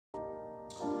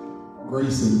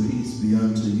Grace and peace be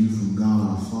unto you from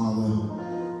God our Father.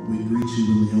 We greet you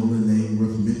in the only name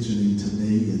worth mentioning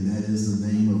today, and that is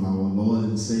the name of our Lord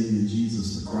and Savior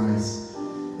Jesus the Christ.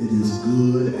 It is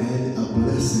good and a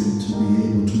blessing to be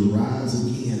able to rise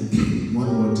again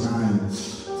one more time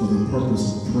for the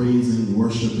purpose of praising,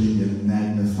 worshiping, and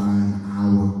magnifying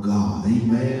our God.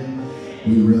 Amen.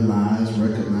 We realize,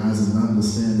 recognize, and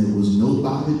understand it was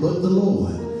nobody but the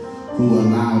Lord who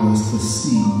allowed us to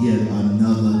see yet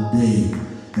another day.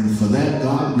 And for that,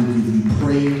 God, we give you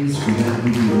praise. For that,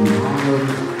 we give you honor.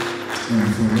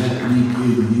 And for that, we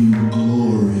give you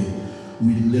glory.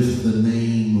 We lift the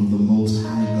name of the Most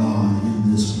High God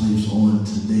in this place on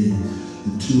today.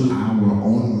 The 2-hour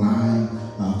online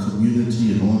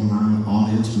community and online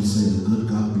audience, we say a good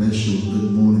God bless you and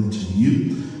good morning to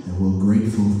you. And we're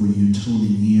grateful for you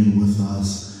tuning in with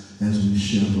us as we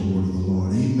share the word of the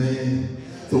Lord. Amen.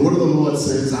 The word of the Lord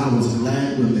says, I was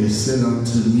glad when they said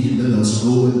unto me, let us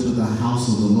go into the house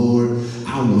of the Lord.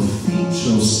 Our feet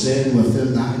shall stand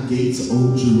within thy gates,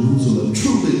 O Jerusalem.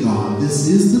 Truly, God, this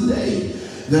is the day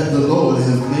that the Lord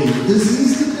hath made. This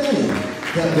is the day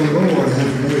that the Lord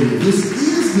hath made. This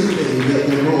is the day that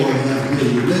the Lord hath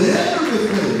made. Let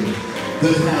everything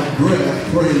that hath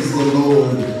breath praise the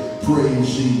Lord.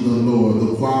 Praise ye the Lord.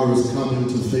 The choir is coming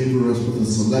to favor us with a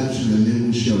selection, and then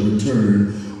we shall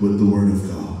return with the word of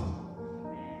God.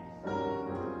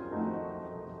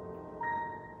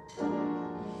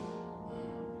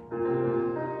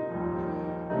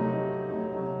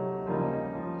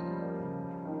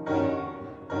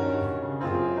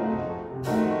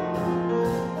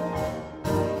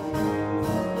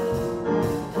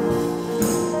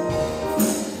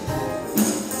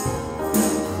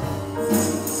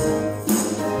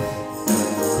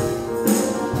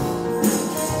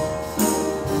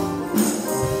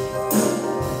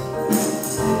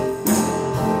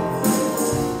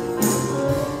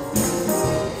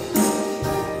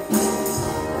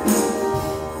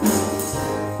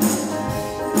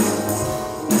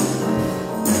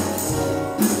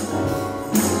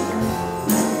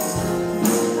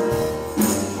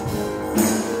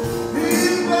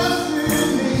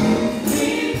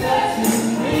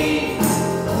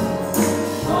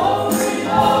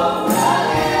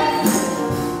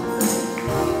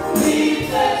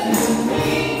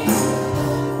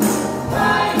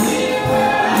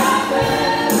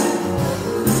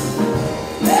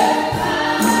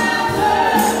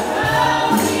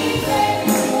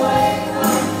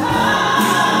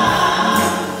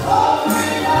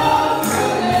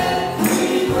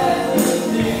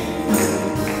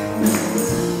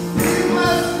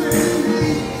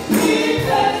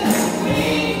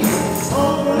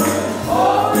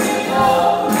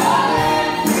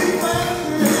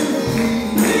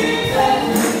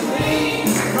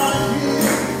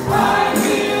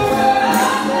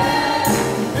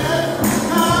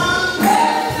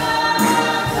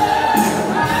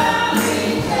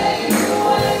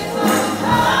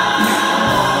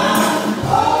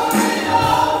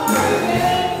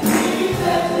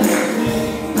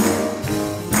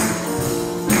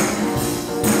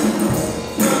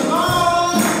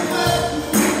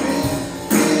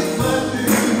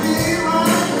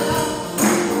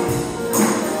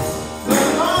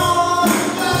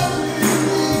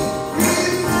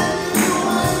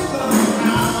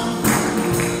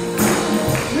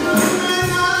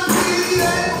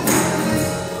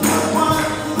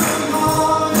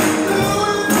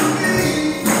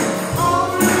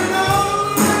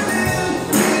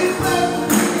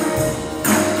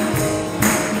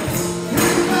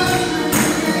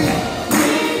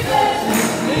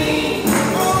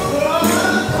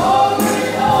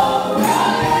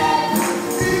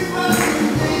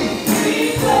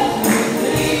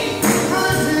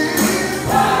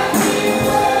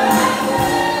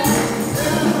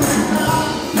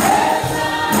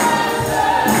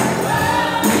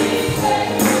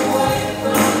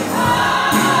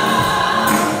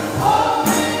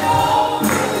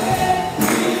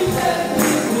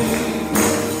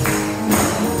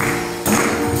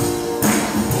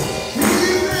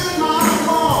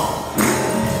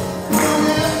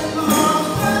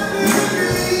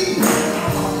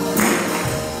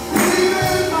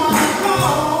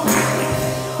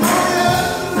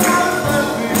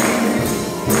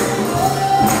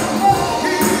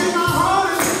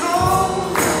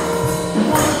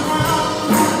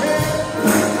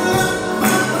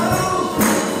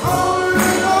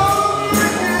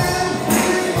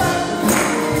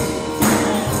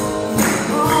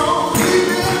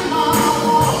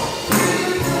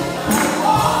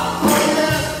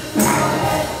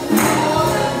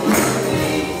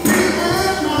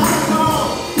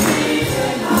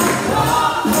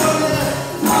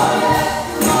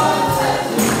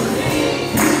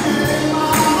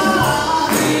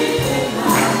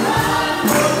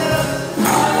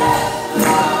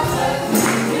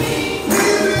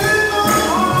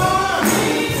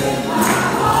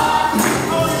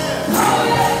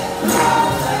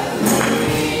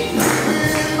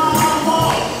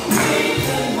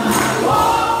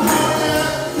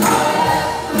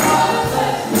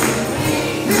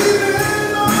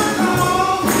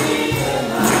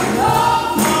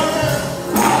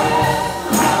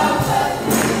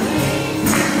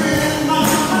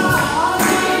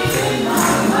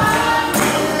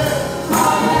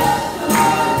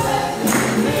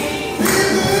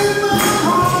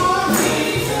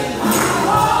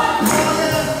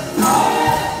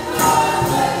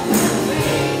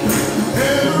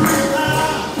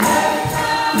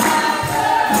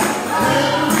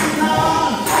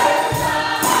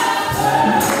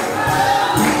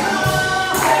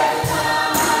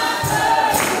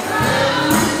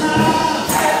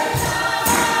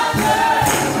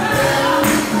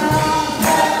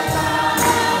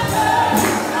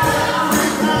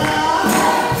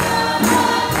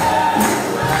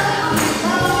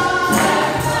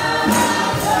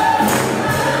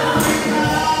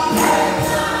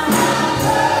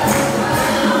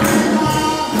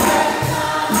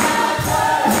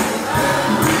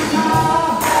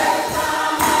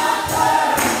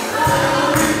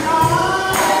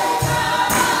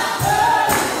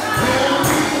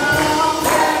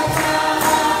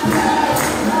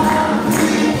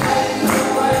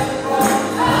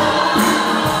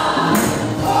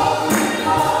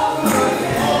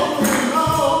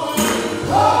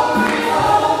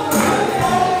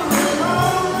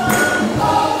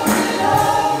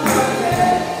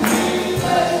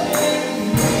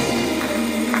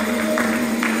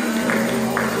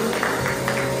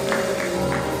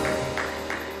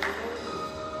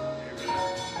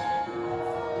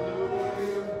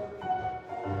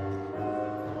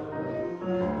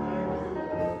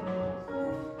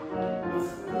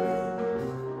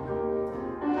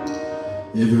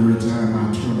 Every time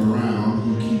I turn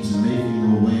around, he keeps making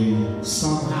a way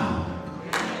somehow.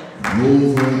 And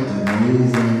over and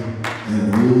over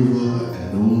and over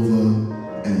and over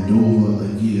and over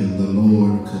again, the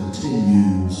Lord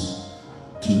continues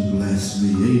to bless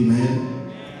me.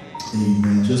 Amen.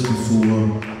 Amen. Just before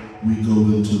we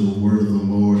go into the word of the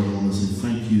Lord, I want to say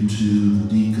thank you to the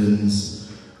deacons,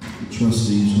 the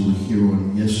trustees who were here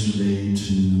on yesterday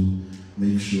to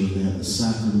make sure that the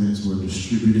sacraments were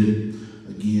distributed.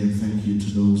 Again, thank you to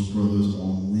those brothers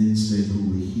on Wednesday who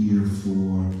were here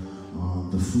for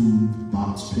the food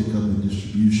box pickup and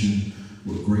distribution.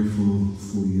 We're grateful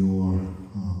for your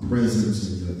presence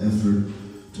and your effort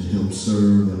to help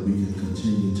serve, that we can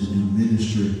continue to do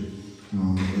ministry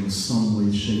in some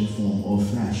way, shape, form, or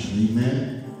fashion.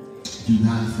 Amen. Do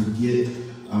not forget,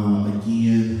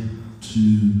 again,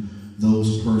 to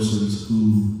those persons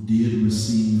who did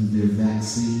receive their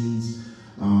vaccines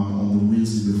on the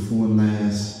Wednesday before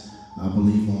last, I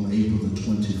believe on April the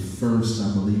 21st,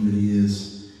 I believe it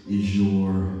is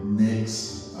your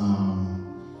next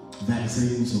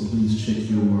vaccine. So please check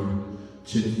your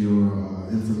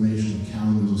information,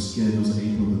 calendars, or schedules.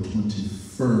 April the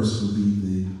 21st will be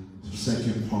the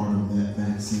second part of that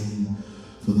vaccine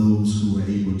for those who are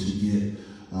able to get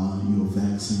your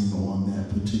vaccine on that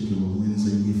particular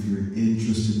Wednesday. If you're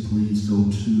interested, please go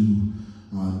to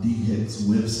DHEC's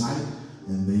website,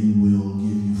 and they will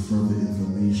give you further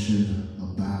information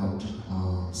about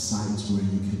sites where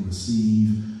you can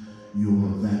receive your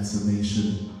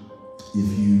vaccination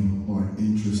if you are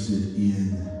interested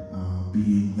in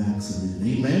being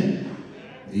vaccinated. Amen.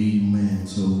 Amen.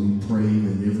 So we pray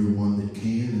that everyone that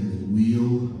can and that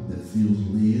will, that feels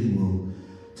led, will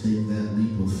take that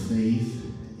leap of faith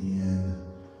and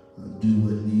do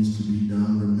what needs to be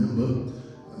done. Remember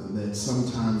that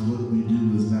sometimes what we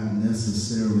do is not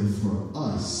necessarily for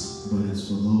us, but it's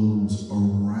for those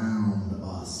around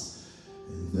us.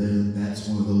 And then that's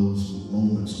one of those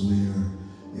moments where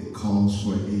it calls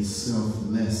for a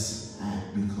selfless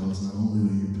act, because not only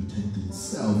are you protecting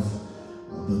self,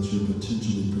 but you're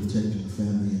potentially protecting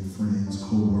family and friends,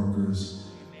 co-workers,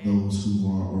 those who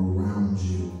are around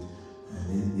you.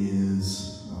 And it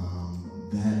is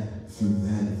that through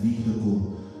that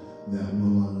vehicle that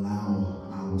will allow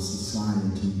our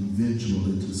society to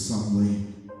eventually, to some way,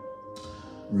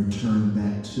 return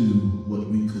back to what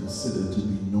we consider to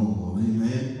be normal.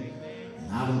 Amen.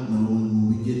 And I don't know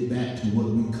when we get back to what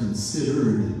we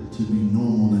considered to be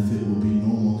normal, if it will be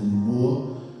normal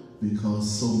anymore, because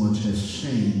so much has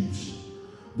changed.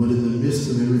 But in the midst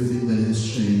of everything that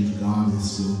has changed, God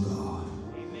is still God.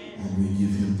 And we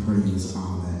give him praise,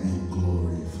 honor, and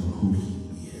glory for who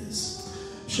he is.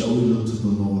 Shall we look to the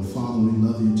Lord? Father, we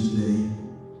love you today.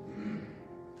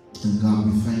 And God,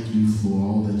 we thank you for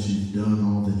all that you've done,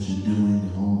 all that you're doing,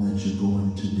 and all that you're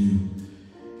going to do.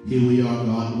 Here we are,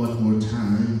 God, one more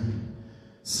time,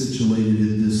 situated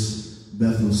in this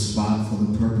Bethel spot for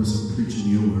the purpose of preaching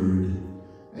your word.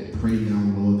 I pray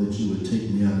now, Lord, that you would take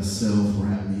me out of self,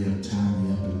 wrap me up, tie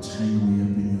me up, and tangle me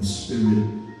up in your spirit,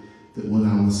 that what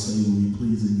I will say will be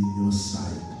pleasing in your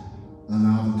sight.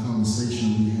 Allow the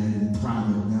conversation we had in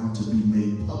private now to be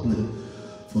made public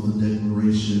for the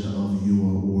declaration of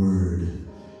your word.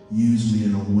 Use me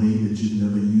in a way that you've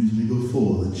never used me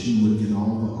before, that you would get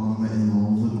all the honor and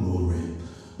all the glory,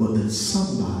 but that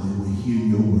somebody will hear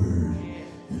your word.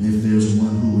 And if there's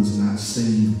one who is not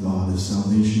saved, God, if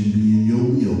salvation be in your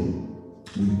will,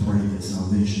 we pray that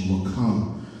salvation will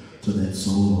come to that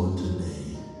soul on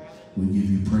today. We give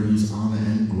you praise, honor,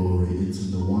 and glory. It's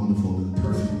in the wonderful and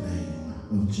perfect name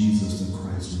of Jesus the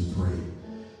Christ we pray.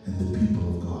 And the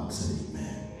people of God say amen.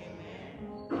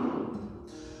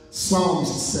 Psalms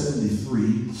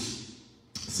 73.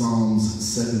 Psalms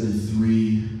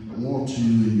 73. I want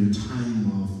you in your time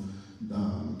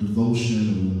of devotion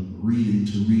or reading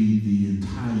to read the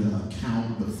entire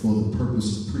account, but for the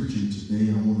purpose of preaching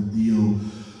today, I want to deal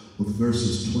with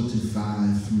verses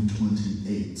 25 through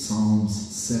 28. Psalms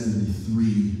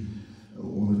 73. I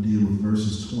want to deal with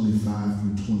verses 25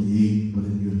 through 28, but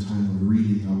in your time of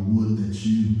reading, I would that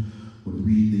you would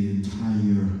read the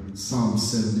entire Psalm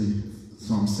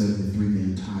 73, the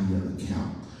entire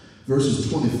account.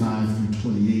 Verses 25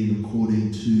 through 28,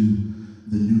 according to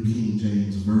the New King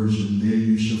James Version, there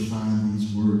you shall find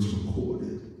these words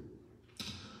recorded.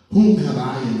 Whom have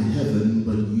I in heaven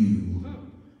but you?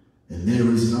 And there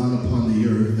is none upon the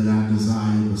earth that I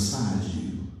desire besides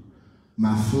you.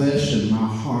 My flesh and my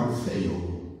heart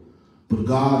fail, but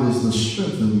God is the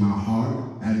strength of my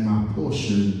heart and my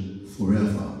portion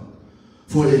forever.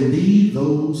 For indeed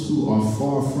those who are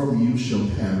far from you shall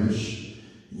perish.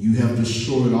 You have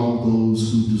destroyed all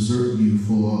those who desert you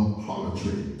for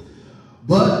harlotry.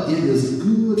 But it is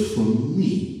good for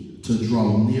me to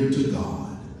draw near to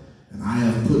God, and I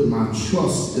have put my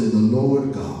trust in the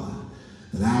Lord God,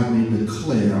 that I may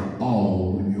declare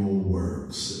all your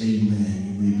works.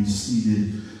 Amen. You may be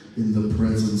seated in the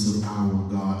presence of our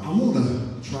God. I want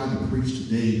to try to preach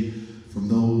today from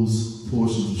those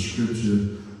portions of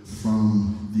Scripture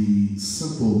from the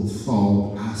simple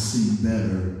thought, I see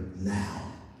better now.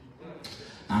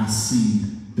 I see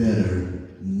better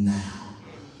now.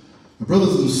 My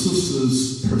brothers and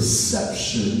sisters,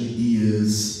 perception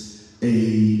is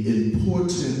an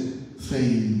important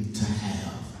thing to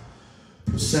have.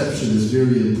 Perception is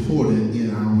very important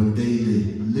in our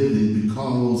daily living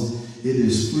because it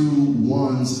is through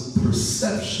one's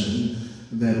perception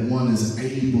that one is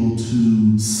able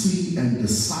to see and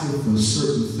decipher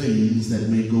certain things that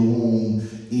may go on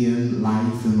in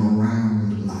life and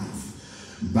around life.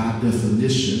 By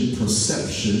definition,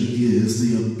 perception is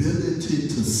the ability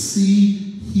to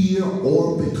see, hear,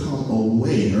 or become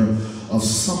aware of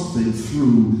something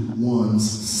through one's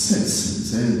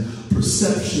senses. And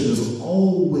perception is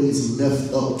always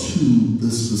left up to the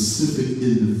specific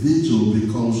individual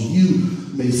because you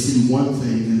may see one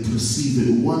thing and perceive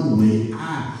it one way.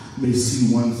 I may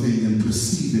see one thing and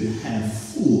perceive it half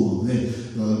full.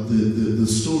 The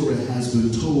story has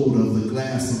been told of the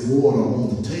glass of water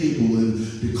on the table,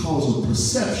 and because of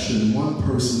perception, one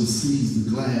person sees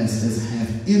the glass as half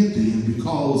empty, and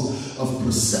because of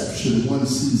perception, one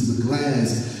sees the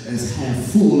glass as half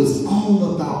full. It's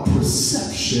all about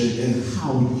perception and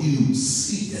how you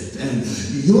see it. And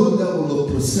your level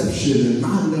of perception and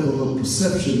my level of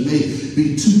perception may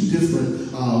be two different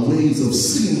ways of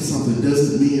seeing something.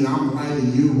 Doesn't mean I'm right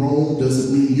and you're wrong.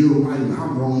 Doesn't mean you're right and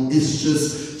I'm wrong. It's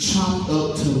just chopped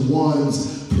up to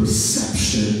one's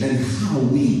perception and how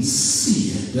we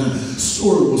see it. A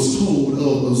story was told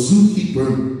of a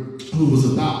zookeeper who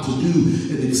was about to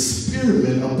do an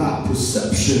experiment about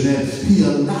perception, and he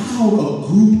allowed a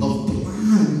group of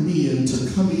blind men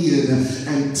to come in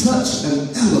and touch an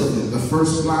elephant. The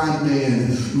first blind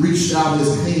man reached out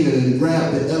his hand and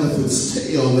grabbed the elephant's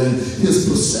tail, and his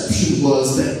perception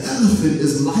was that elephant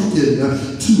is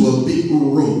likened to a big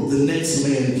rope. The next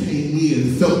man came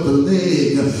in, felt the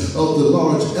leg of the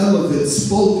large elephant,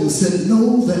 spoke and said,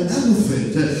 no, the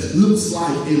elephant looks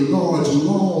like a large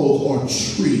log or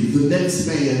tree. The next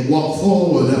man walked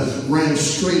forward, ran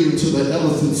straight into the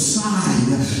elephant's side.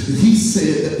 He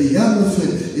said that the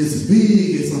elephant is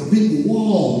big, it's a big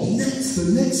wall.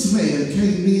 The next man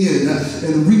came in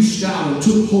and reached out and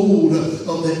took hold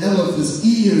of the elephant's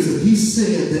ears, and he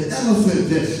said the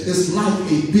elephant is like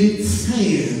a big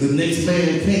fan. The next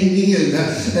man came in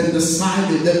and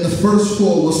decided that the first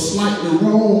four was slightly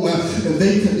wrong and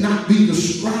they could not be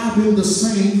describing the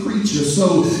same creature.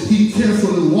 So he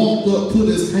carefully walked up, put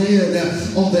his hand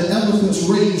on the elephant's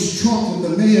raised trunk,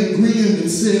 and the man grinned and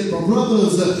said, my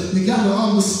brothers, you got to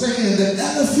understand that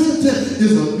elephant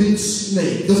is a big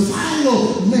snake. The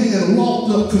final man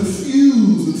walked up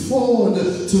confused and forward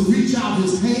to reach out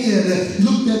his hand and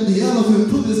looked at the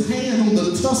elephant, put his hand on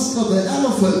the tusk of the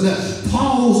elephant,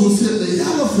 paused and said, the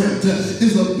elephant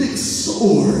is a big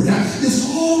sword. It's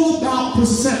all about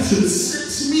perception.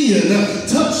 Six men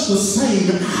touched the same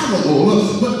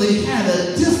animal, but they had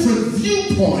a different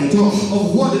viewpoint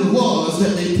of what it was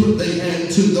that they put their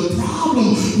hand to. The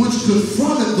problem which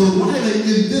confronted the writer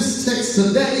in this text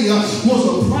today was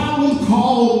a problem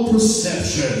called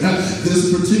perception.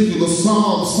 This particular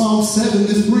psalm, Psalm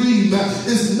 73,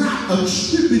 is not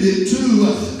attributed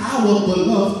to our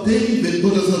beloved David,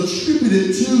 but is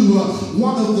attributed to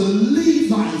one of the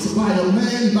Levites by a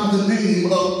man by the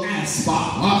name of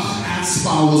Asaph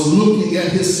was looking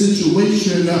at his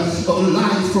situation of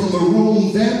life from the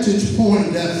wrong vantage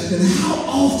point. And how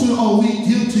often are we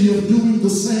guilty of doing the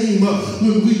same?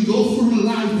 When we go through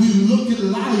life, we look at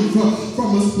life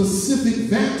from a specific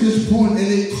vantage point, and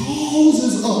it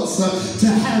causes us to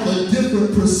have a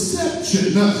different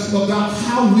perception about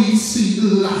how we see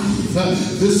life.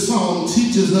 This song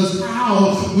teaches us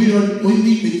how we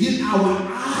need to get our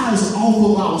eyes off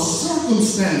of our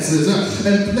circumstances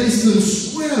and place them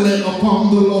squarely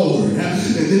upon the Lord.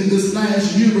 And in this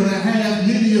last year and a half,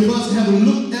 many of us have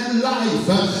looked at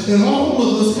life, and all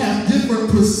of us have different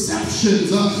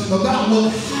perceptions about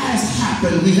what has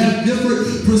happened. We have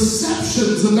different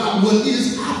perceptions about what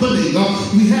is happening.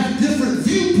 We have different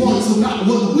viewpoints about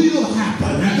what will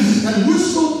happen. And we're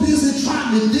so busy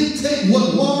trying to dictate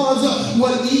what was,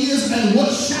 what is, and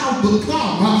what shall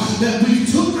become that we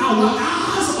took our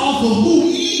eyes off of who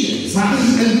is is,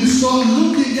 and we start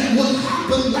looking at what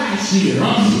happened last year,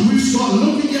 we start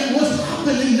looking at what's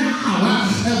happening now,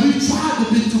 and we try to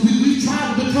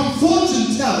become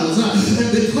fortune tellers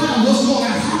and declare what's going to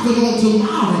happen on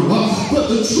tomorrow. But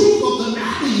the truth of the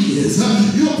matter is,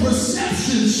 your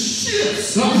perception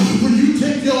shifts when you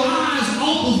take your eyes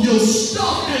off of your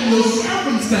stuff and your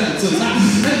circumstances,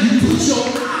 and you put your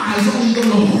eyes on the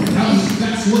Lord.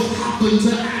 That's what happened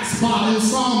to Asphalt in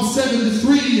Psalm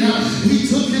 73. He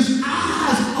took his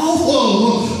eyes off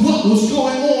of what was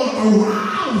going on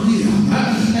around him,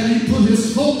 and he put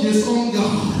his focus on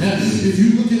God. If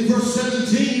you look at verse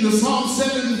 17 of Psalm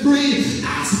 73,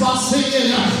 Asphalt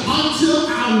said, until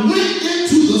I went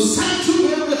into the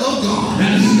sanctuary of God.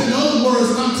 In other words,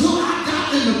 until I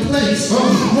got in a place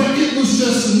where it was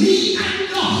just me and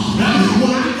God.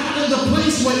 When I got in the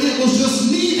place where it was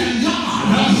just me and God,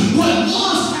 what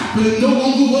was happening no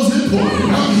longer was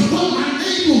important. What my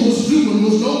neighbor was doing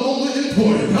was no longer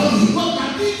important. What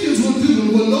my deacons were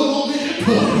doing was no longer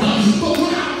important. But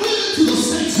when I went into the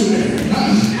sanctuary,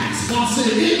 Asphalt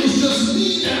said it was just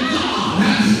me and God.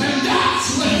 And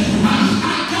that's when I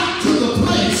got to the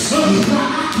place where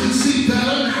I can see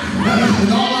better now.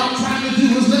 And all I'm trying to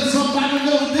do is let somebody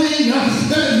know today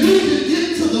that if you can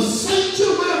get to the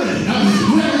sanctuary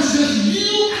where it's just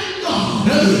you and God,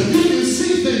 you can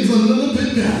see things a little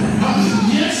bit better.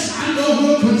 Yes, I know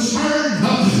we're concerned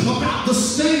about the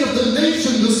state of the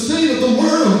nation, the state of the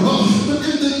world, but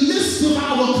in the midst of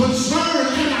our concern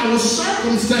and our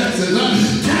circumstances,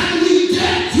 can we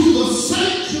get to the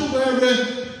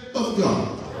sanctuary of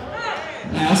God?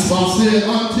 Asphalt said,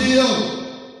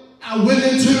 until I went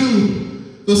into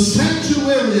the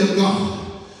sanctuary of God,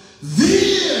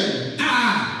 then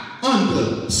I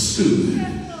understood.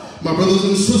 My brothers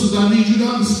and sisters, I need you to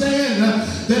understand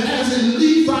that as a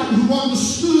Levite who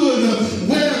understood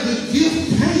where the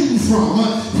gift came from,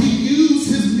 he used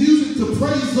his music to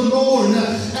praise the Lord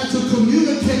and to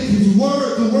communicate his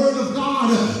word, the word of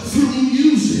God, through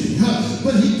music.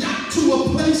 But he got to a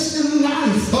place in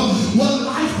life where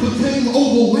life became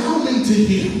overwhelming to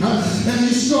him, and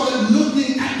he started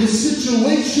looking at the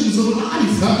situations of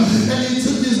life, and he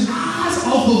took his eyes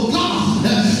off of God,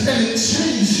 and it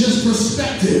changed his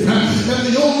perspective.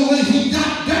 And the only way he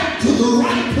got back to the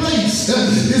right place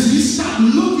is he stopped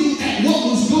looking at what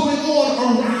was going on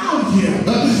around him,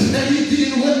 and he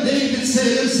did what David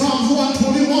said in Psalms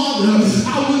 121,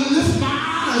 I will lift my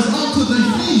eyes unto the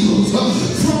hills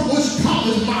from which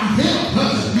cometh my help.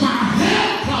 My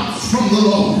help comes from the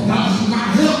Lord. My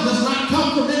help does not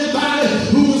come from anybody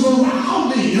who is around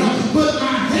me, but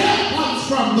my help comes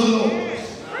from the Lord.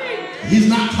 He's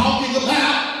not talking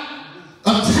about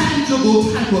a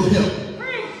tangible type of help,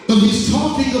 but he's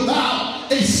talking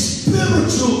about a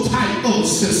spiritual type of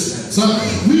assistance.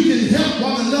 We can help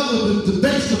one another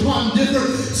based upon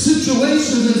different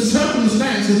situations and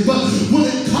circumstances, but when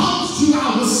it comes to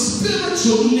our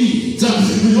spiritual needs,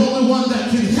 the only one that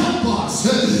can help us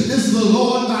is the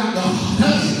Lord thy God.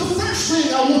 The first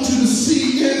thing I want you to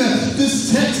see in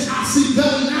this text, I see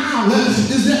better now,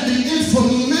 is that the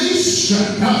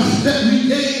information that we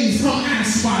gain from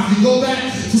Asphalt. You go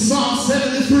back to Psalm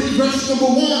 73, verse number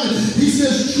 1. He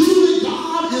says, truly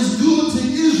God is good to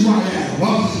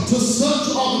Israel, to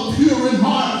such are the pure in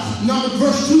heart. Now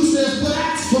verse 2 says, but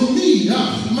as for me,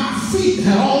 my feet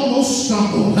had almost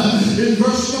stumbled. In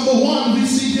verse number 1, we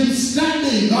see him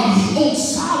standing on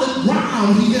solid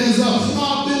ground. He has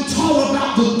been taught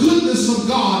about the goodness of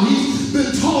God. He's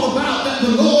been taught about that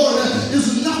the Lord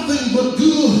is nothing but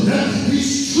good.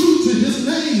 He's true to his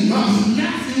name.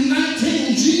 Matthew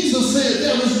 19, Jesus said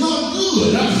there is none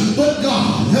good but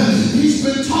God. He's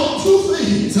been taught two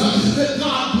things, that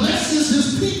God blesses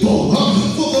his people,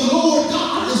 for the Lord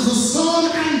God is the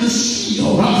sun and the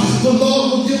shield. The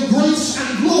Lord will give grace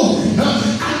and glory,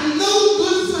 and no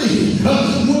good thing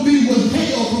will be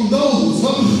withheld from those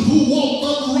who walk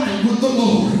upright with the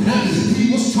Lord.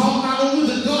 He was taught not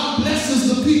only that God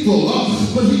blesses the people,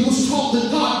 but he was taught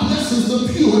that God blesses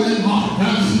the pure in heart.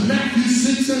 Matthew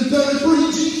 6 and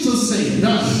 33, Jesus said,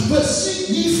 but seek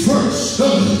ye first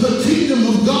the kingdom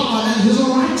of God and his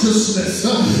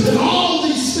righteousness, and all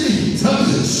these things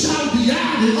shall be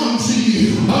added unto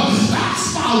you.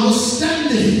 Asphalt was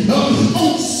standing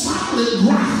on solid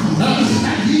ground,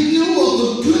 and he knew of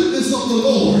the goodness of the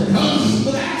Lord.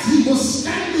 But as he was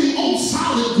standing on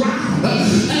solid ground,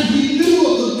 and he knew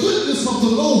of the goodness of the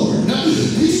Lord,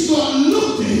 he started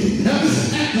looking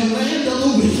at the land of the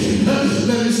wicked.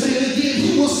 Let me say it again.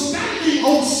 He was standing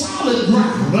on solid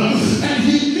ground, and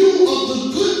he knew of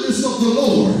the goodness of the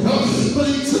Lord, but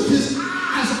he took his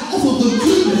eyes off of the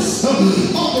goodness of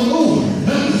the Lord,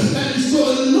 and he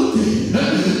started looking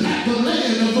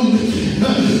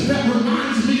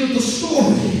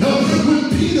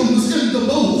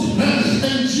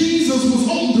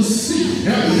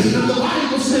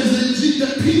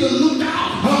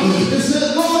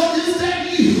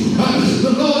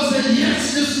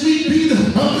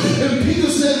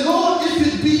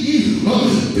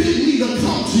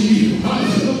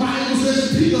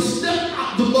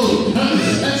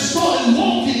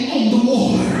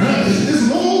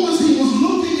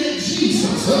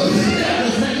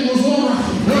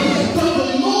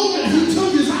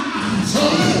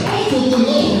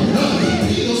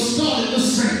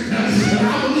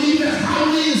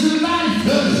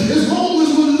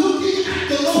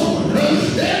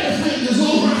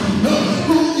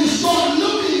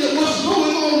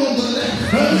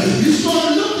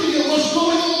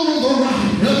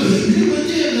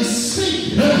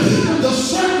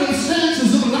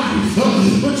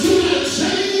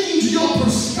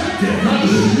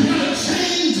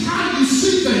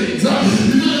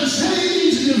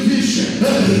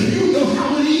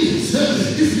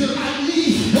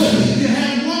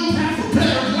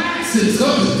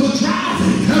glasses for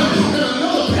driving, and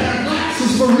another pair of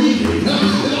glasses for reading.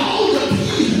 It all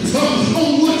depends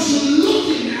on what you're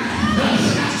looking at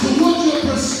as to what your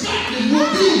perspective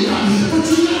will be. But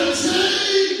you got to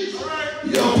change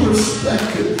your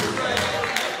perspective.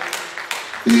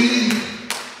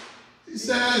 He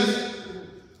says,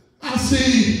 I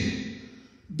see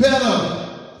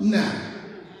better now.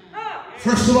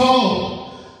 First of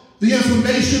all, the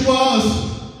information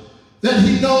was that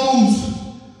he knows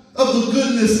of the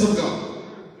goodness of God.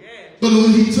 But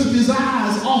when he took his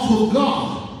eyes off of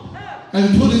God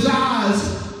and put his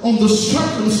eyes on the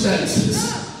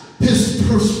circumstances, his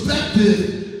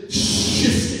perspective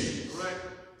shifted.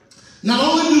 Not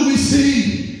only do we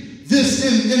see this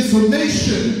in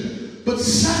information, but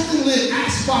secondly,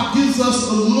 Asaph gives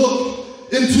us a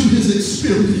look into his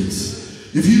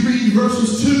experience. If you read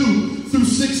verses 2 through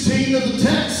 16 of the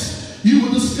text, you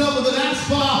will discover that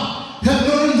Asaph had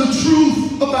learned the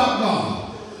truth about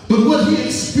God. But what he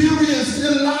experienced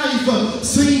in life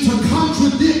seemed to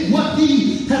contradict what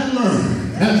he had learned.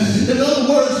 In other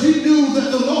words, he knew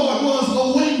that the Lord was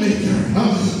a way maker.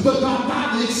 But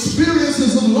by the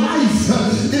experiences of life,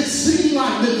 it seemed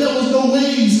like that there was no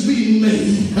ways being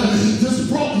made. This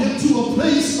brought him to a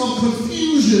place of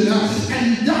confusion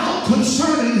and doubt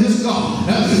concerning his God.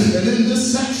 And in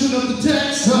this section of the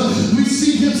text, we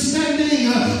see him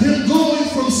standing, him going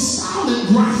from solid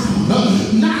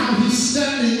ground. Now he's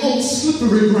standing on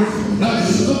slippery ground.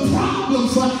 The problem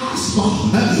for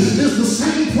Asaph is the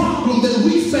same problem that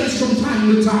we face from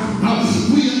time to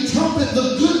time. We interpret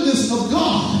the goodness of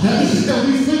God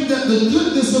and we think that the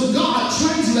goodness of God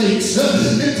translates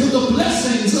into the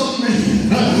blessings of man.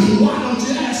 Why don't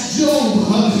you ask Job?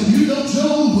 You know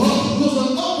Job was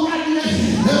an upright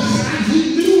man and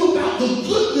he knew about the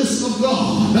goodness of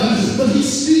God, but he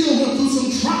still went through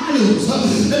some trials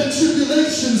and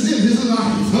tribulations in his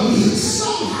life.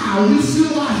 Somehow we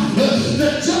feel like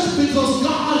that just because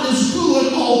God is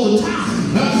good all the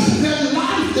time, that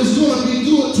life is going to be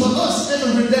good to us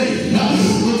every day.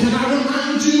 But can I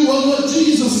remind you of what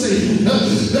Jesus said?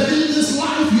 That in this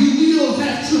life you will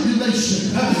have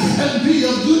tribulation, and be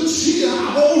of good cheer.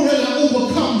 I've already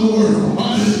overcome the world.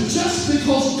 Just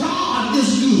because God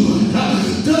is good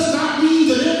does not mean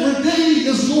that every day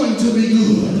is going to be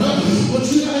good.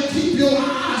 But you got to keep your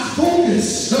eyes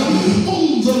focused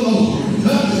on the Lord.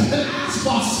 And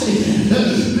Asaph said,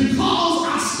 because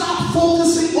I stopped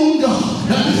focusing on God,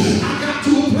 I got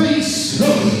to a place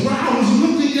where I was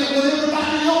looking at what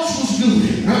everybody else was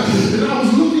doing, and I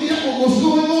was looking at what was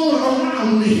going on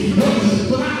around me.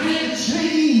 But I had to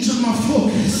change my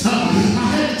focus. I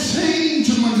had to change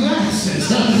my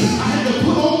glasses. I had to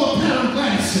put on a pair of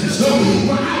glasses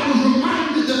where I was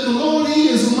reminded that the Lord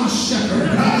is my shepherd.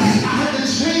 I had to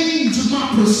change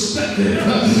my perspective,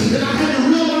 and I had to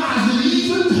realize that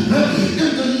even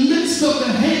in the midst of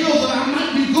the hell that I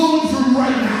might be going through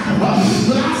right now,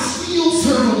 that I still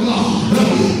serve a God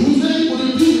who's able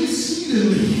to do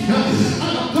exceedingly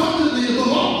and abundantly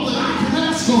above all that I can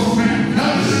ask or think.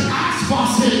 Asaph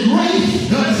said,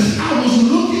 great. I was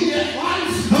looking at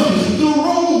life the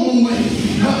wrong way.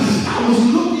 I was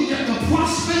looking at the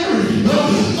prosperity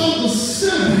of the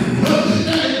sinner,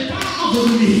 and it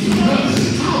bothered me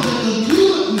how that the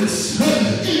goodness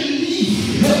in me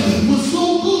was so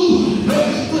good,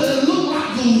 but it looked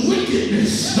like the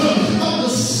wickedness of the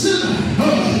sinner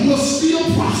was still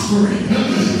prospering.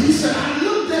 He said, I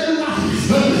looked at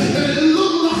life and it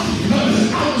looked like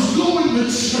I was going to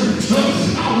church,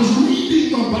 I was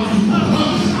reading my Bible,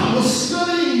 I was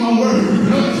studying my word,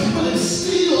 but it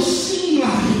still seemed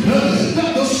like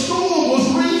that the storm was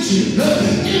raging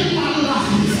in my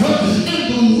life, and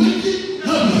the wicked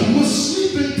was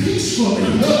sleeping peacefully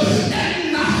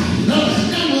at night,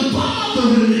 and was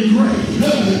bothering me great,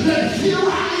 that here I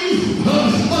am,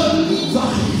 a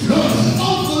Levite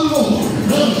of the Lord.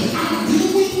 I'm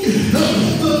doing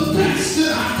the best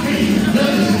that I can,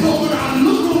 but when I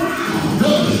look around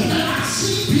and I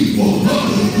see people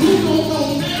who don't know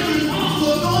Mary,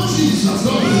 Martha, nor Jesus,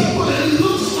 but it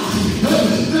looks like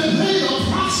that they are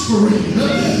prospering,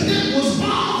 it was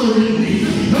bothering me.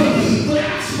 But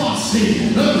Asaph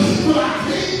said, but I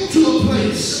came to a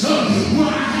place where I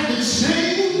had to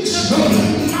change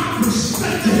my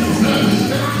perspective,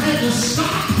 and I had to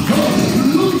stop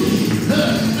looking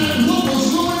at what was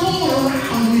going on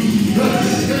around me, and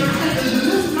I had to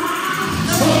lift my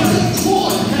eyes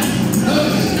toward heaven.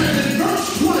 And in verse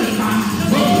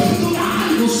 25, the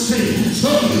Bible says,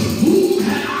 whom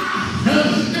had I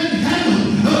in heaven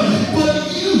but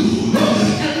you,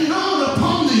 and none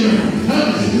upon the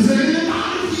earth? Is there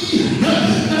anybody here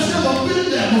that's ever been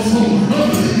there before?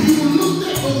 You looked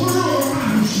at the world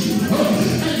around you,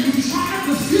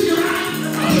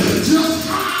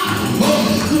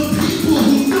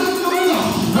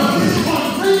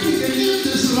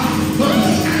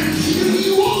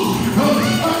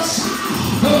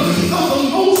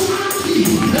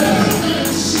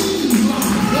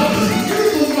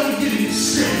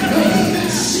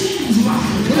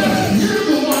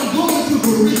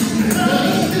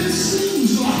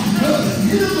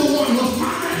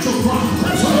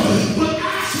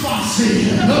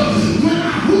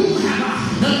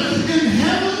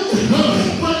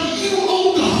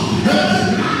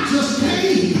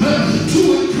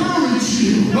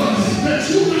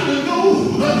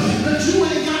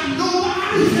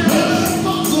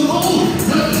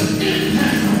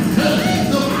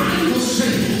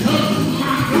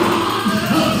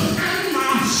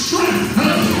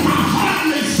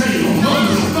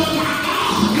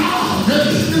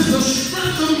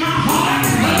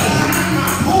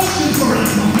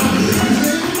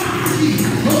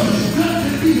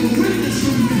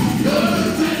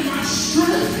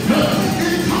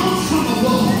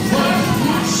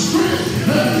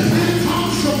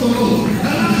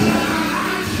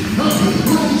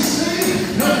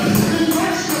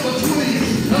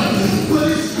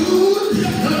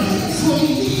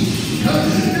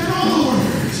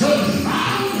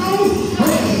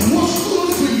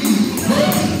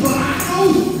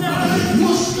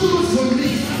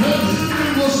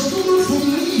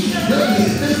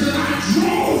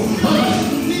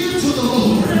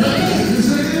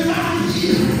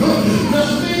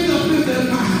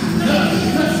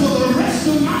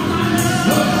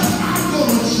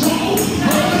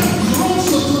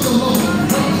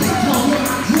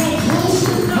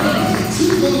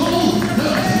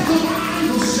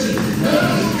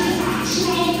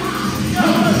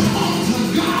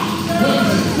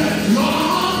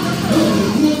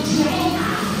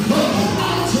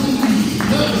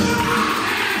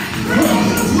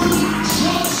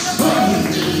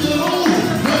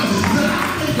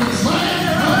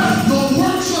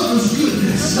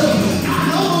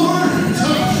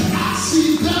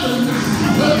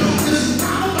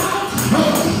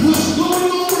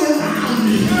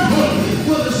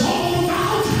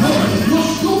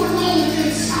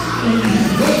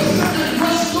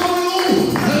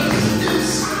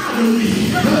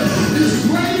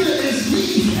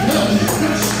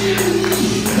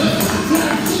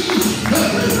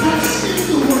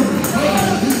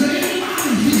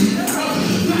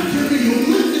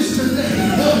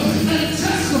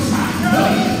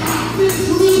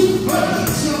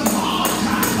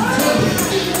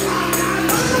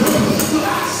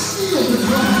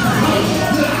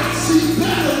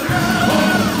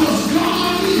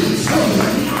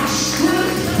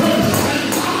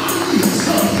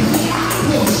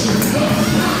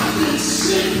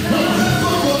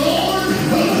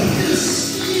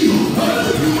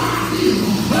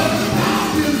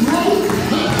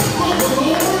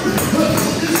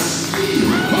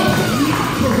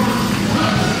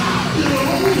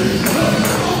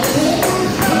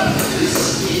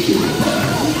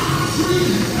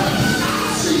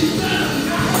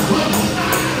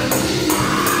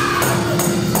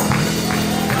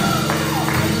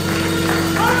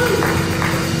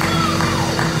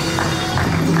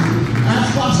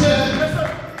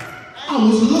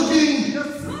 was looking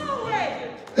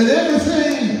at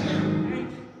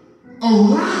everything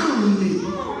around me,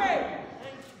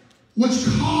 which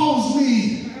caused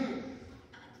me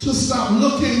to stop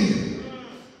looking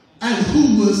at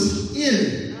who was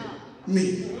in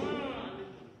me.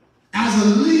 As a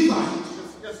Levite,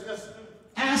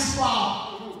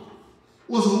 Asaph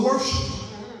was a worshiper,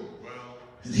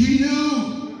 and he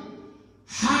knew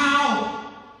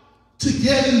how to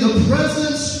get in the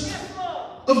presence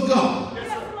of God.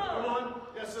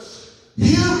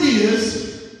 Here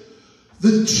is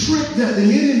the trick that the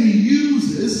enemy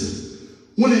uses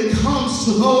when it comes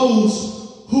to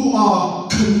those who are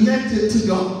connected to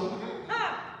God.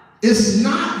 It's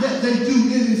not that they do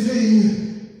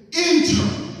anything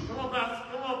internal,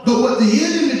 but what the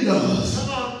enemy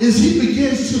does is he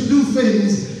begins to do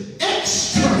things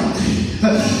externally.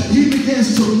 He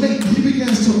begins to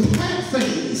plant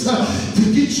things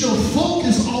to get your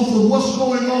focus off of what's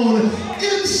going on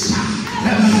inside.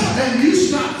 And you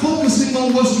start focusing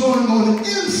on what's going on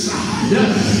inside.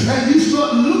 And you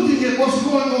start looking at what's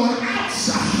going on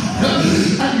outside.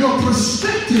 And your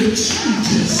perspective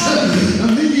changes.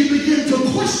 And then you begin to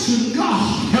question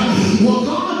God. Well,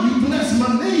 God, you bless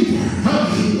my neighbor.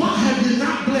 Why have you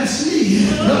not blessed me?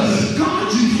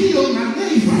 God, you healed my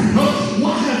neighbor.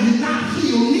 Why have you not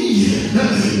healed me?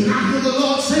 And I hear the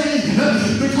Lord saying,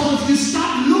 because if you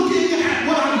stop looking at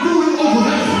what I'm doing over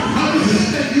there,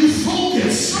 and you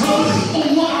focus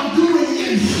on what I'm doing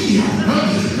in here,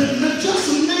 then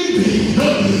just maybe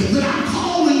that I'm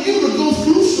calling you to go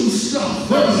through some stuff,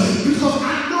 because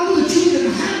I know that you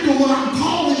can handle what I'm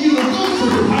calling you to go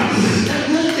through.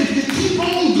 And then if you keep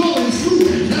on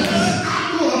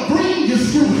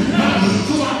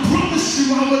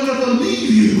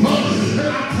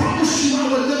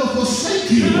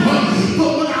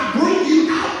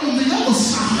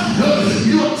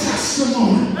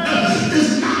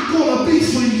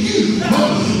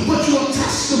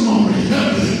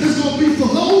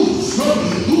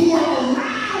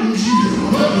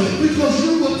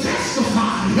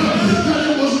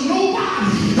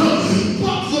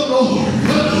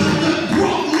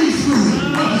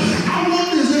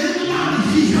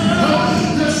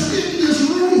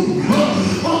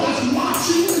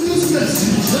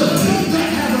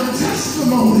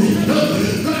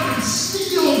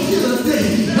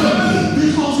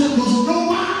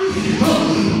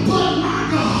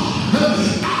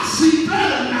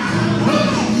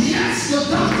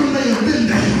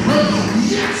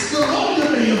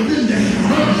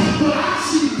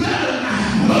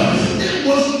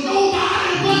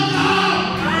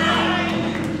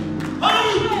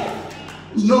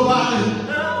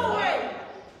nobody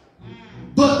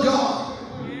but God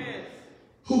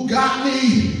who got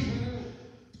me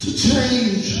to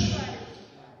change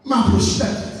my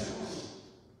perspective.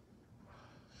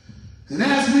 And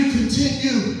as we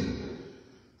continue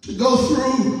to go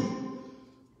through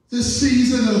this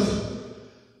season of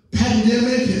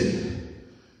pandemic, and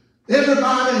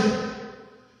everybody's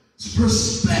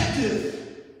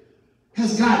perspective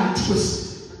has gotten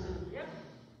twisted.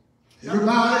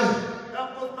 Everybody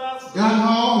gotten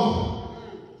all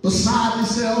beside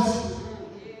themselves,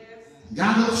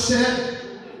 got upset,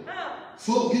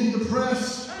 folk getting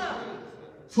depressed,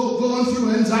 folk going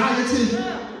through anxiety,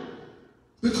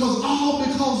 because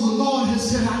the Lord has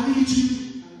said, I need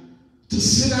you to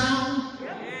sit down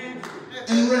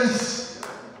and rest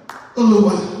a little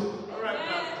while.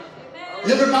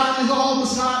 Everybody's all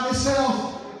beside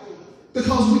themselves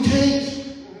because we can't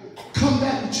come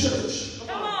back to church.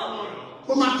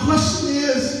 But my question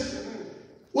is,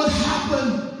 what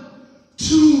happened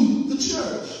to the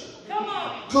church?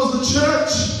 Because the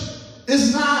church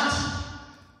is not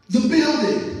the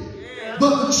building,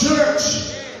 but the church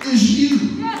is you.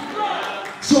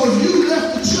 So if you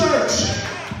left the church,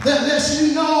 that lets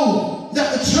you know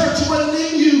that the church wasn't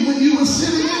in you when you were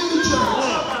sitting in the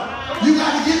church. You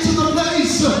got to get to the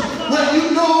place where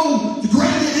you know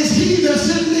greater is he that's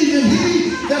in me than he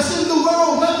that's in the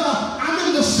world, whether I'm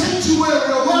in the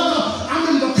sanctuary or whether I'm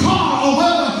in the car or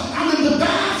whether I'm in the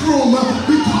bathroom,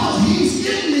 because he's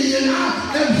in me and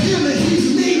I am him and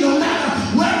he's me. No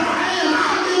matter where I am,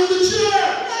 I'm in the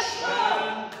church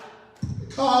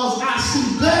because I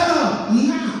see better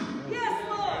now.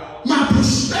 My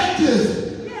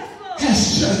perspective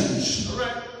has changed.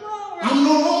 I'm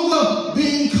no longer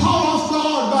being caught off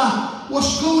guard by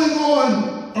what's going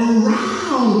on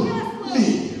around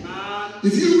me.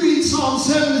 If you read Psalm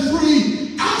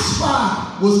 73,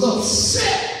 Asaph was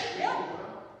upset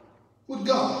with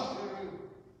God.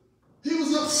 He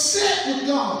was upset with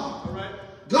God.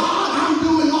 God, I'm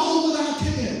doing all that I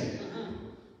can.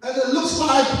 And it looks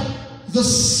like the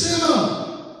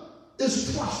sinner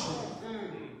is prospering.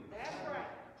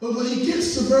 But when he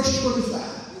gets to verse 25,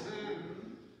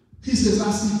 he says,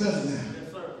 I see better now.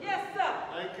 Yes, sir.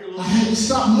 Thank you, Lord. I had to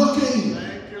stop looking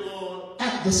Thank you, Lord.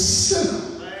 at the sinner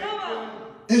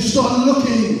Thank and start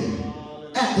looking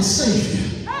at the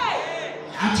Savior.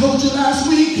 I told you last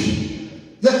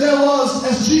week that there was,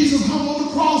 as Jesus hung on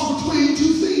the cross between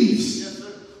two thieves,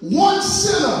 one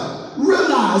sinner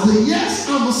realized that, yes,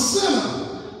 I'm a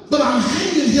sinner, but I'm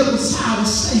hanging here beside a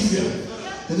Savior.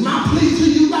 And my plea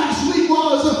to you last week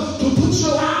was to put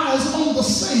your eyes on the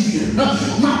Savior.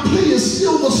 My plea is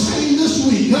still the same this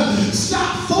week.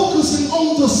 Stop focusing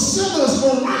on the sinners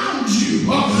around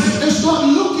you and start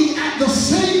looking at the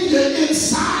Savior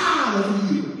inside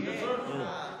of you. Yes, sir.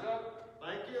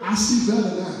 Thank you. I see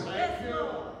better now. Thank you.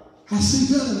 I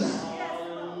see better now.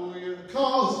 Hallelujah.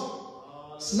 Because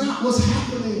it's not what's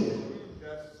happening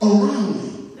around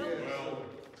me,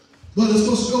 but it's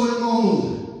what's going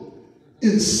on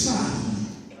inside of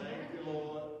me. Thank you,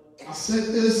 Lord. I said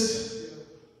this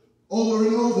over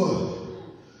and over.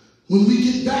 When we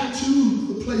get back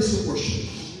to the place of worship,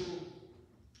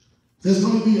 there's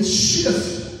going to be a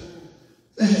shift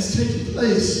that has taken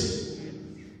place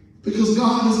because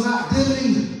God is not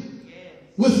dealing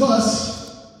with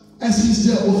us as he's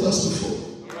dealt with us before.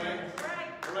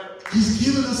 He's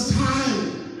given us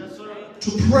time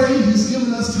to pray. He's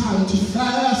given us time to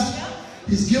fast.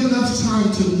 He's given us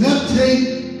time to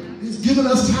meditate. He's given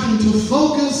us time to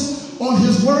focus on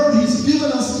his word. He's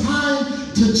given us time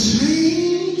to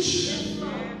change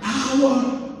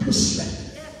our perspective.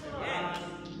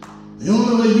 The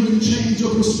only way you can change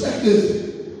your perspective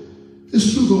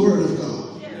is through the word of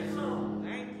God.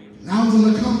 And I was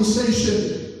in a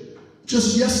conversation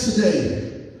just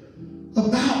yesterday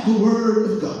about the word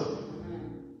of God.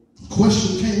 A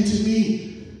question came to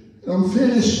me, and I'm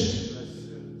finished.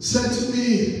 Said to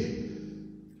me,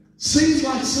 seems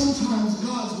like sometimes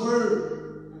God's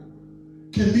word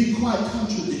can be quite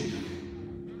contradictory.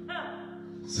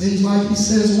 Seems like he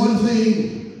says one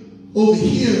thing over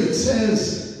here and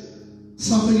says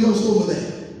something else over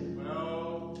there.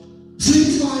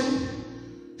 Seems like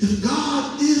if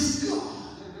God is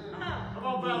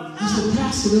God, he said,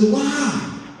 Pastor, then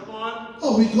why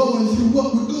are we going through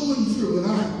what we're going through?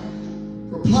 And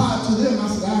I replied to them, I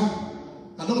said,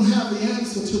 I don't have the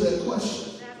answer to that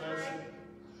question.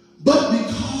 But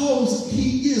because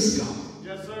he is God,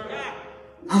 Yes, sir.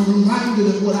 I'm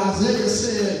reminded of what Isaiah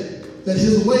said, that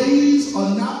his ways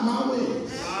are not my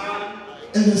ways,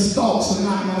 and his thoughts are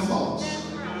not my thoughts.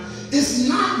 It's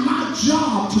not my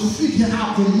job to figure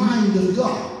out the mind of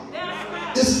God.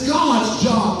 It's God's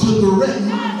job to direct my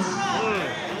mind.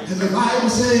 And the Bible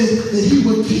says that he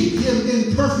would keep him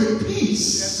in perfect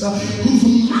peace,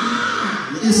 whose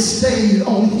mind is stayed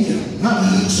on him.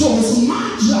 So it's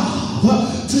my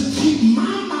job to keep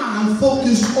my mind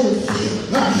focused on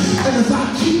him. And if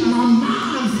I keep my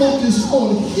mind focused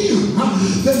on him,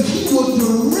 then he will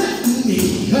direct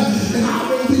me. And I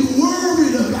won't be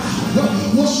worried about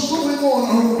what's going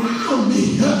on around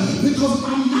me, because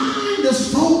my mind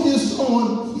is focused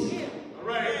on him.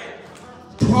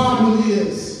 Problem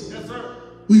is,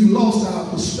 we've lost our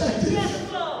perspective.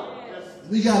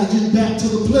 We got to get back to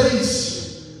the place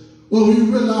where we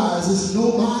realize it's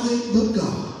nobody but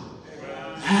God.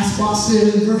 As God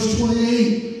said in verse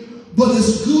 28, but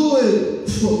it's good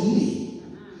for me.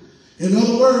 In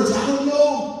other words, I don't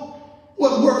know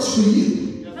what works for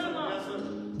you,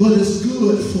 but it's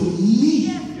good for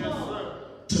me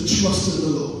to trust in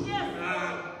the Lord.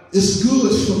 It's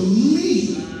good for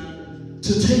me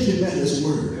to take him at his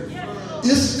word.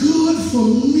 It's good for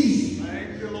me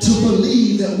to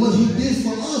believe that what he did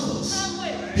for others,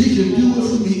 he can do it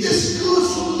for me. It's good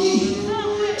for me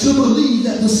to believe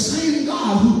that the same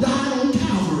God who died on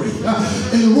Calvary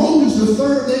and rose the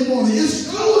third day morning, it's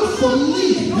good for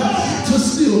me to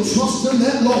still trust in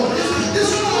that Lord.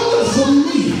 It's good for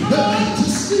me to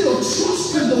still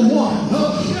trust in the one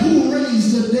who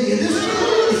raised the dead. It's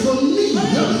good for me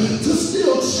to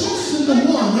still trust in the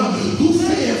one who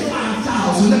fed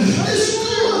 5,000. It's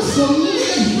good for me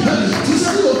to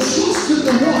still trust in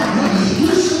the one who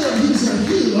said he's a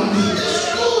healer.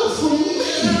 It's good for me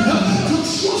to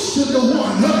trust in the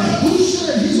one who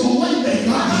said he's a way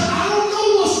maker. I don't know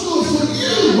what's good for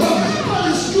you, but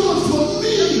it's good for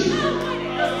me.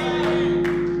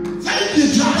 Thank you,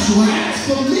 Joshua. As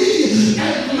for me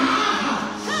and my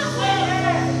house,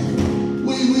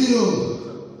 we will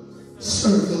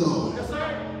serve the Lord. I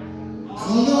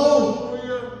don't know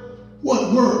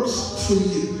what works for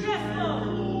you,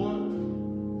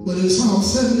 but in Psalm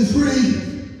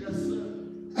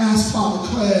 73, as Father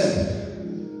declared,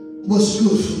 what's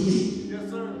good for me.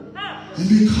 And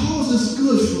because it's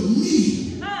good for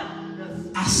me,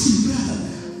 I see better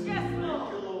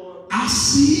now. I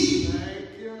see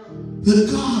that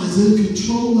God is in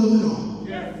control of it all.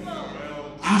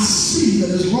 I see that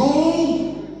as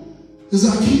long as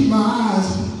I keep my eyes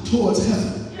towards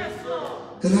heaven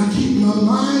and I keep my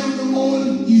mind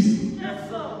on you,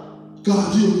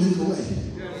 God, you'll make a way.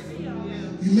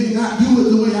 You may not do it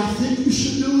the way I think you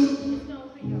should do it.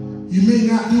 You may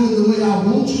not do it the way I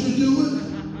want you to do it.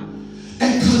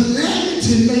 And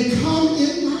calamity may come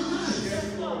in my life.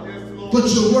 But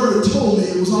your word told me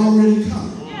it was already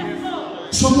coming.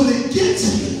 So when it gets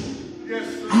me,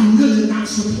 I'm really not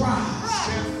surprised.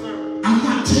 I'm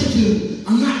not taken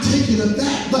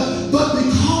aback. But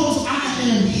because I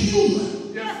am human,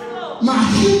 my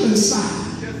human side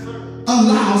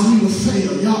allows me to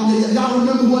fail. Y'all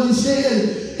remember what he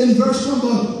said in verse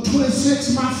number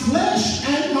 26? My flesh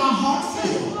and my heart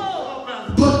fail,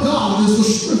 but God is the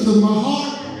strength of my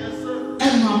heart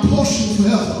and my portion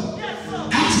forever.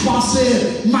 That's why I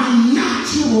said my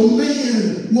natural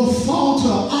man will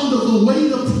falter under the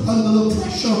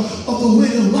pressure of the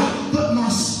weight of life, but my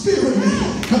spirit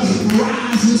man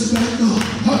rises back up,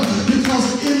 because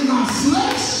in my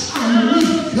flesh I'm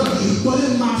weak, but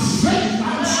in my faith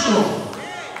I'm strong.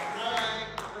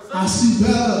 I see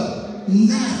better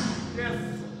now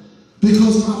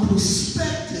because my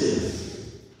perspective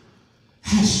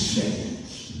has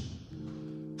changed.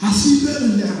 I see better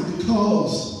now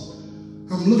because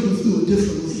I'm looking through a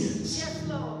different lens.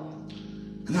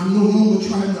 And I'm no longer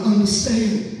trying to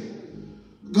understand,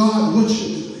 God, what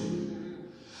you're doing.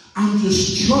 I'm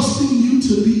just trusting you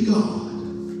to be God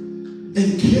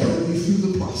and carry me through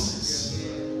the process.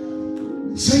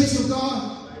 Saints of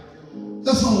God,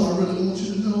 that's all I really want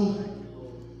you to know,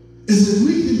 is that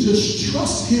we can just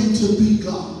trust him to be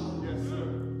God.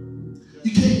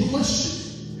 You can't question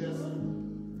it,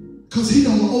 because he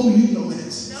don't owe you no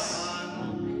answers.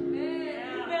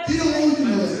 He don't owe you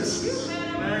no answers.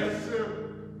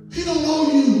 He don't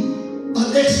owe you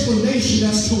an explanation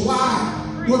as to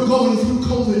why we're going through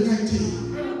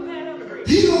COVID-19.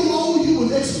 He don't owe you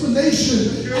an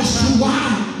explanation as to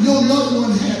why your loved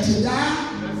one had to die.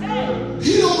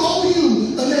 He don't owe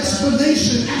you an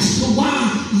explanation as to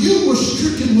why you were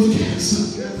stricken with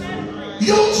cancer.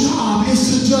 Your job is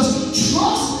to just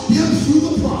trust him through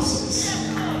the process.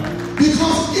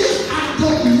 Because if I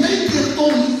don't make it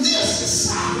on this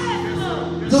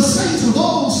side, the saints of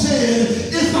old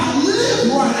said, if I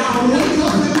live right, I'll wake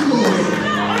up in glory.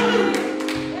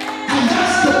 And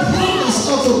that's the promise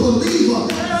of the believer.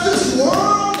 This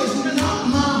world is not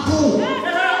my home.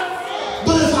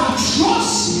 But if I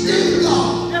trust in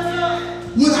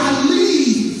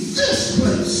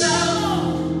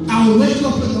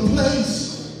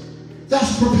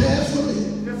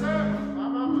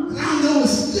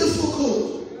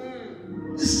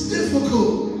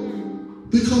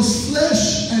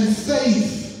flesh and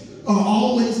faith are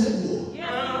always at war.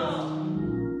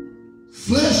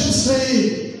 Flesh is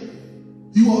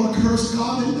saying, you ought to curse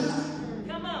God and die.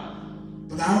 Come on.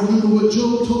 But I remember what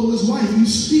Job told his wife, you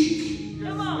speak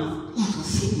Come on. like a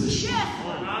foolish Yes,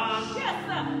 man. sir. Yes,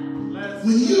 sir.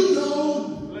 When you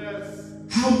know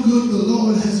how good the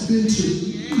Lord has been to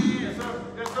you,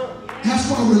 that's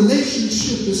why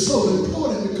relationship is so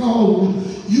important, because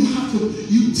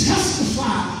you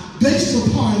testify based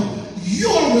upon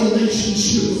your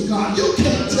relationship with God. You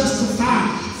can't testify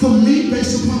for me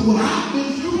based upon what I've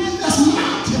been through. That's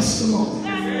my testimony.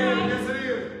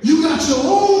 You got your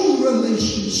own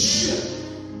relationship.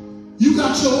 You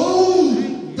got your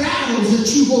own battles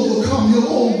that you've overcome, your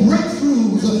own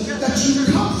breakthroughs that you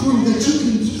come through, that you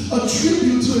can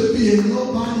attribute to it being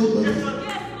nobody but you.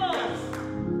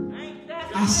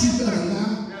 I see better now.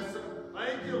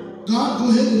 God, go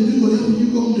ahead and do whatever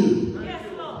you're going to do.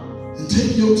 And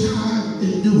take your time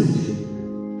in doing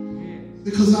it.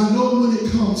 Because I know when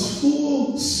it comes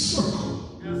full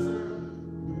circle,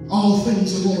 all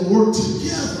things are going to work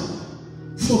together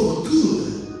for the good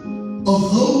of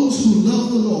those who love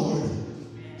the Lord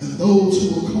and those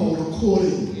who are called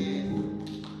according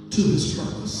to his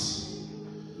purpose.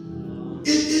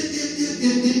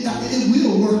 It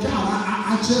will work out.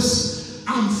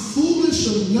 I'm foolish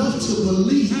enough to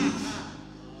believe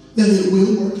that it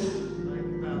will work out.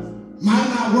 Might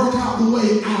not work out the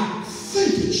way I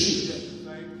think it should,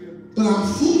 but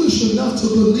I'm foolish enough to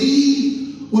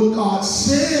believe what God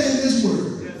said in his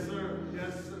word. Yes, sir.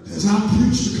 Yes, sir. As I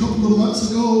preached a couple of months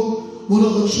ago, what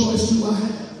other choice do I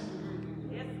have?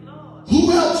 Yes, Lord.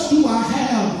 Who else do I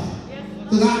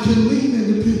have that I can lean and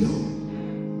depend on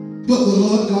but the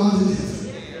Lord God in heaven?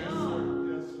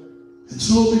 And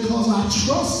so because I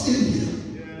trust in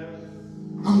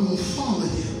him, I'm going to follow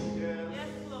him.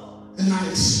 And I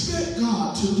expect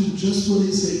God to do just what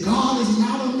he said. God is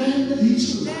not a man that he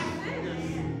should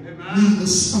lie, neither the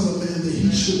son of man that he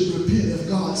should repent. If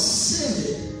God said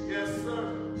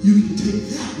it, you can take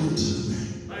that one to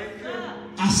the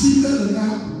bank. I see better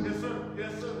now. Yes, sir.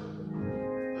 Yes, sir.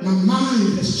 My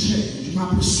mind has changed. My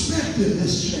perspective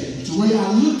has changed. The way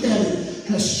I look at it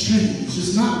has changed.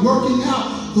 It's not working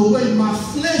out the way my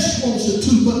flesh wants it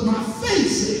to, but my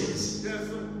faith says, Yes,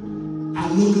 sir. I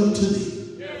look up to thee.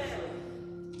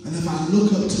 And if I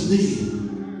look up to thee,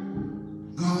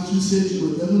 God, you said you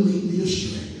would never lead me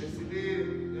astray. Yes, you did.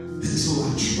 And so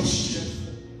I trust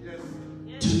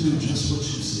you to do just what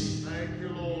you say. Thank you,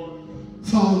 Lord.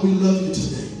 Father, we love you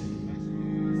today.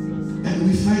 And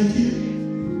we thank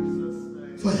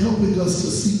you for helping us to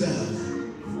see better.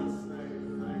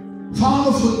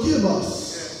 Father, forgive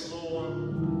us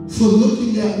for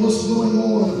looking at what's going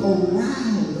on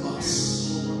around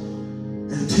us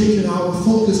and taking our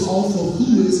focus off of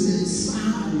who is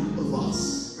inside of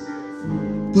us.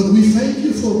 But we thank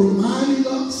you for reminding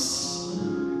us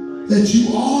that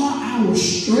you are our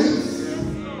strength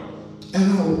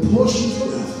and our portion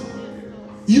forever.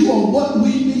 You are what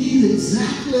we need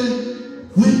exactly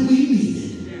when we need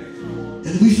it.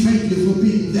 And we thank you for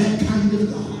being that kind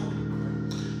of God.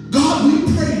 God,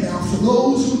 we pray now for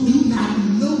those who do not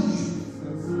know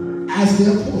you as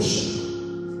their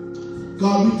portion.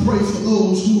 God, we pray for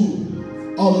those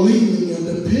who are leaning and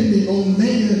depending on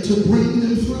man to bring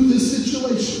them through this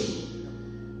situation.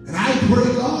 And I pray,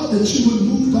 God, that you would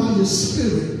move by your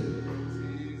spirit,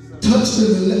 touch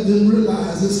them and let them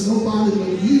realize it's nobody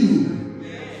but you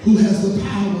who has the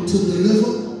power to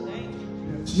deliver.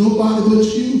 It's nobody but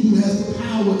you who has the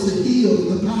power to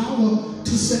heal and the power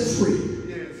to set free.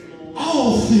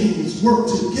 All things work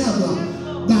together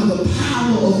by the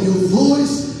power of your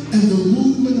voice and the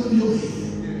movement of your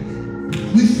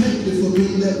hand. We thank you for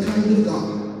being that kind of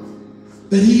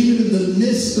God, that even in the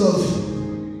midst of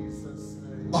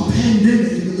a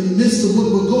pandemic, in the midst of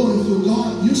what we're going through,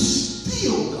 God, you're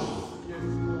still God.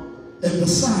 And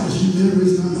besides you, there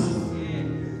is none other.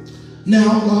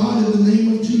 Now, God, in the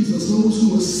name of Jesus, those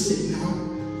who are sick now,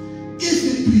 if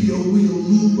it be your will,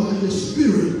 move by your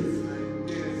spirit,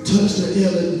 touch their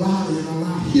ailing body and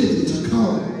allow healing to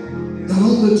come, not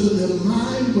only to their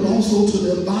mind, but also to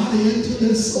their body and to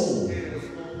their soul.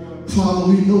 Father,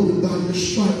 we know that by your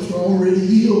stripes we're already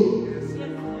healed.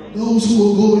 Those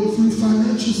who are going through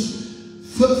financial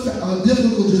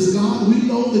difficulties, God, we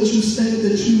know that you said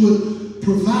that you would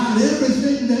provide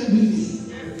everything that we need.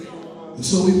 And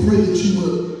so we pray that you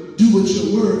would do what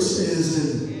your word says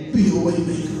and be a way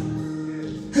maker.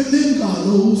 And then, God,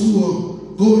 those who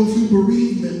are going through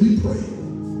bereavement, we pray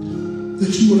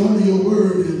that you would honor your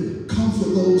word and comfort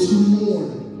those who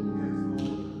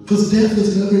mourn. Because death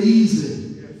is never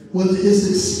easy, whether it's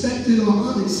expected or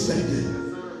unexpected.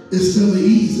 It's never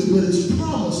easy, but it's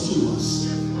promised to us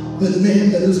that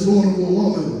man that is born of a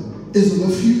woman is of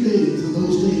a few days, and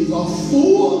those days are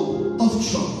full of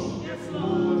trouble.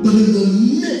 But in the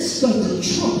midst of the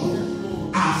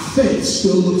trouble, our faith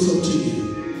still looks up to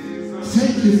you.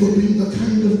 Thank you for being the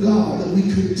kind of God that we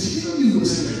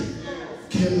continuously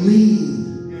can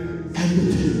lean and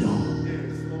depend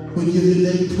on. We give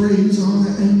your name praise,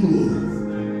 honor, and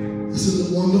glory. This is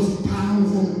the wonderful,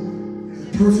 powerful,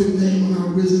 and perfect name of our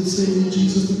risen Savior,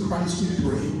 Jesus the Christ, we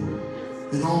pray.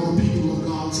 And all the people of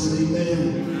God said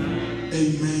amen,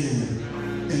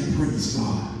 amen, and praise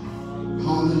God.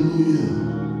 Hallelujah.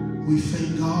 We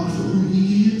thank God for who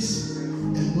he is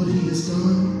and what he has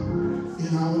done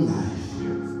in our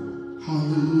life.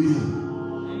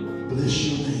 Hallelujah. Bless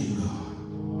your name, God.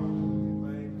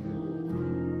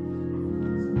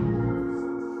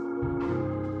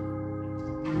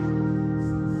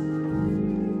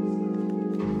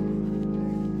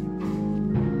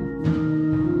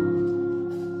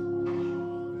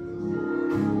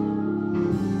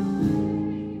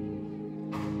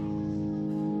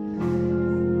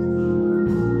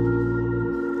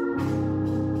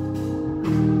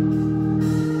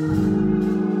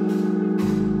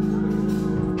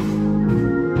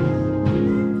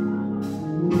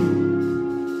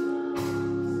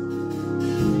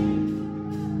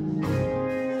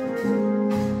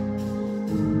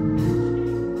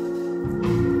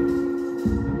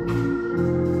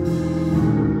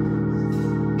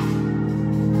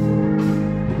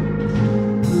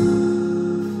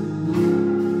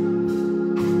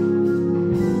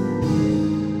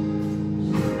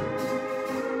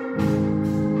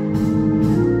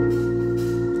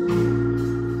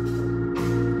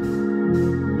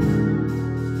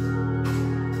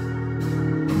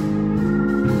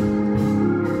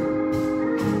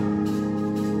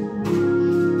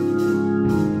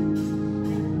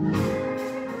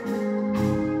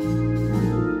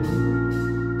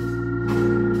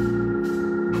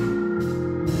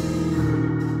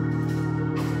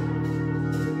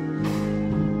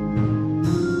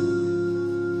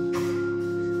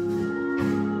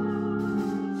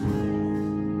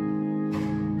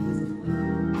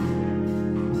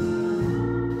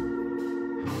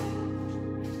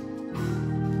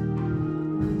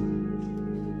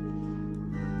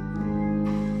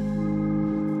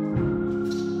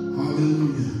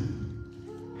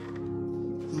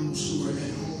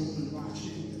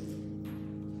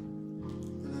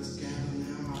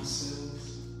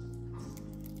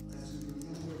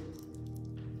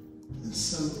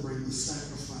 Celebrate the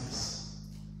sacrifice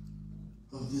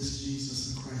of this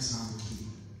Jesus the Christ our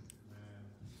King.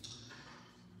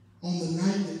 On the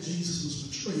night that Jesus was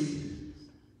betrayed,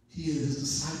 he and his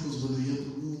disciples were in the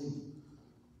upper room.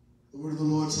 The word of the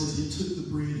Lord says he took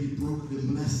the bread, he broke it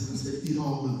and blessed it and said, "Eat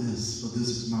all of this, for this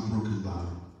is my broken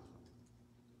body."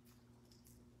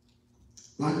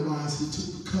 Likewise, he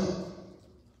took the cup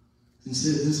and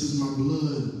said, "This is my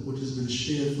blood, which has been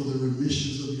shed for the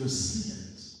remissions of your sins.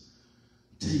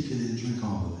 Take it and drink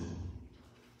all of it.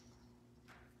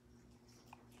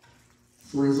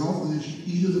 For as often as you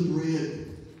eat of the bread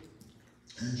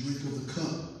and drink of the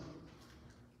cup,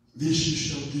 this you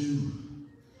shall do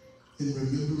in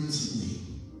remembrance of me."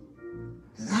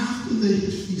 And after they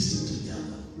had feasted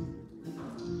together,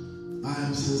 the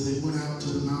Bible says they went out to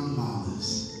the Mount of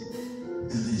Olives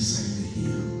and they sang a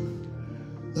hymn.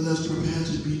 Let us prepare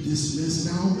to be dismissed.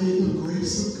 Now may the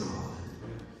grace of God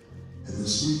and the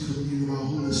sweet communion of our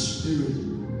Holy Spirit,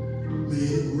 may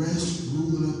it rest,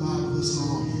 rule, and abide with us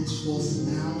all henceforth,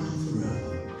 now and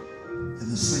forever.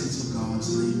 And the saints of God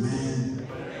say amen,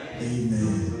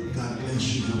 amen. God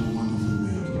bless you. Have a wonderful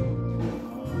week.